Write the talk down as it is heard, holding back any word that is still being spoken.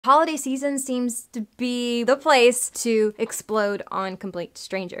Holiday season seems to be the place to explode on complete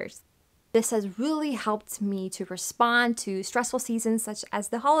strangers. This has really helped me to respond to stressful seasons such as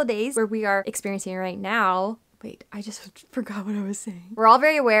the holidays where we are experiencing right now. Wait, I just forgot what I was saying. We're all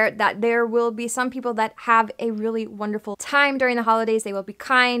very aware that there will be some people that have a really wonderful time during the holidays. They will be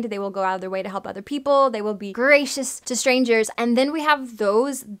kind, they will go out of their way to help other people, they will be gracious to strangers. And then we have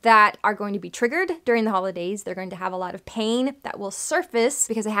those that are going to be triggered during the holidays. They're going to have a lot of pain that will surface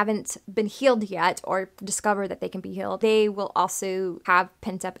because they haven't been healed yet or discovered that they can be healed. They will also have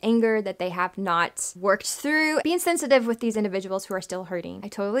pent-up anger that they have not worked through. Being sensitive with these individuals who are still hurting. I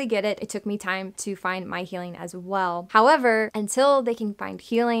totally get it. It took me time to find my healing as well. However, until they can find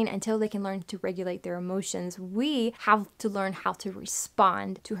healing, until they can learn to regulate their emotions, we have to learn how to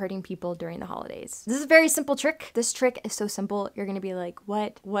respond to hurting people during the holidays. This is a very simple trick. This trick is so simple. You're gonna be like,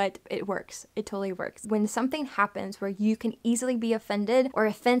 what? It works. It totally works. When something happens where you can easily be offended or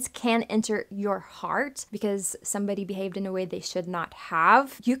offense can enter your heart because somebody behaved in a way they should not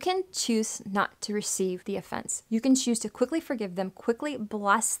have, you can choose not to receive the offense. You can choose to quickly forgive them, quickly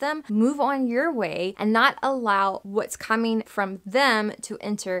bless them, move on your way, and not allow what's coming from them to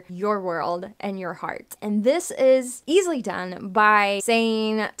enter your world and your heart. And this is easily done by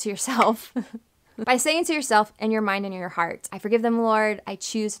saying to yourself, by saying to yourself in your mind and in your heart, I forgive them, Lord. I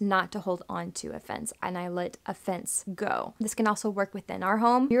choose not to hold on to offense and I let offense go. This can also work within our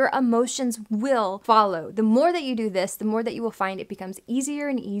home. Your emotions will follow. The more that you do this, the more that you will find it becomes easier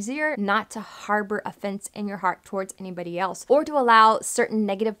and easier not to harbor offense in your heart towards anybody else or to allow certain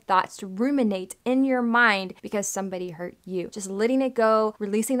negative thoughts to ruminate in your mind because somebody hurt you. Just letting it go,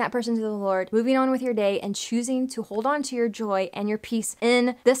 releasing that person to the Lord, moving on with your day and choosing to hold on to your joy and your peace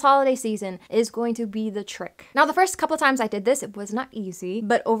in this holiday season is going to be the trick. Now, the first couple of times I did this, it was not easy,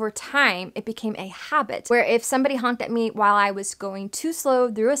 but over time it became a habit where if somebody honked at me while I was going too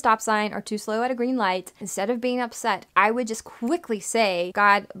slow through a stop sign or too slow at a green light, instead of being upset, I would just quickly say,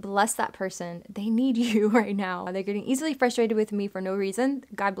 God bless that person. They need you right now. They're getting easily frustrated with me for no reason.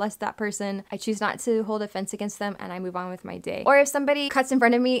 God bless that person. I choose not to hold offense against them and I move on with my day. Or if somebody cuts in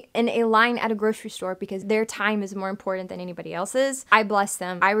front of me in a line at a grocery store because their time is more important than anybody else's, I bless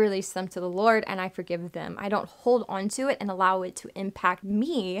them. I release them to the Lord and I forgive them. I don't hold on to it and allow it to impact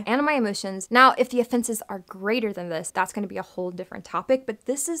me and my emotions. Now, if the offenses are greater than this, that's going to be a whole different topic, but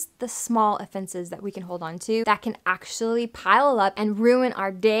this is the small offenses that we can hold on to that can actually pile up and ruin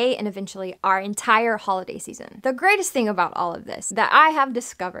our day and eventually our entire holiday season. The greatest thing about all of this that I have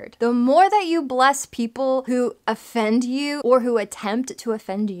discovered, the more that you bless people who offend you or who attempt to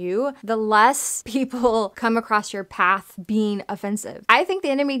offend you, the less people come across your path being offensive. I think the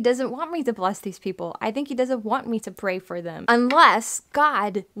enemy doesn't want me to bless these people. I think he doesn't want me to pray for them. Unless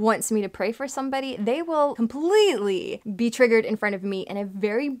God wants me to pray for somebody, they will completely be triggered in front of me in a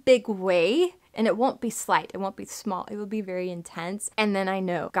very big way. And it won't be slight, it won't be small, it will be very intense. And then I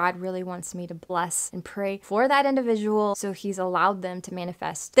know God really wants me to bless and pray for that individual, so he's allowed them to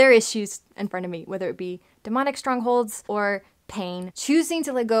manifest their issues in front of me, whether it be demonic strongholds or pain, choosing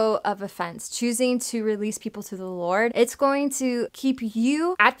to let go of offense, choosing to release people to the Lord. It's going to keep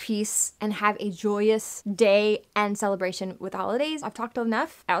you at peace and have a joyous day and celebration with holidays. I've talked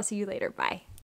enough. I'll see you later. Bye.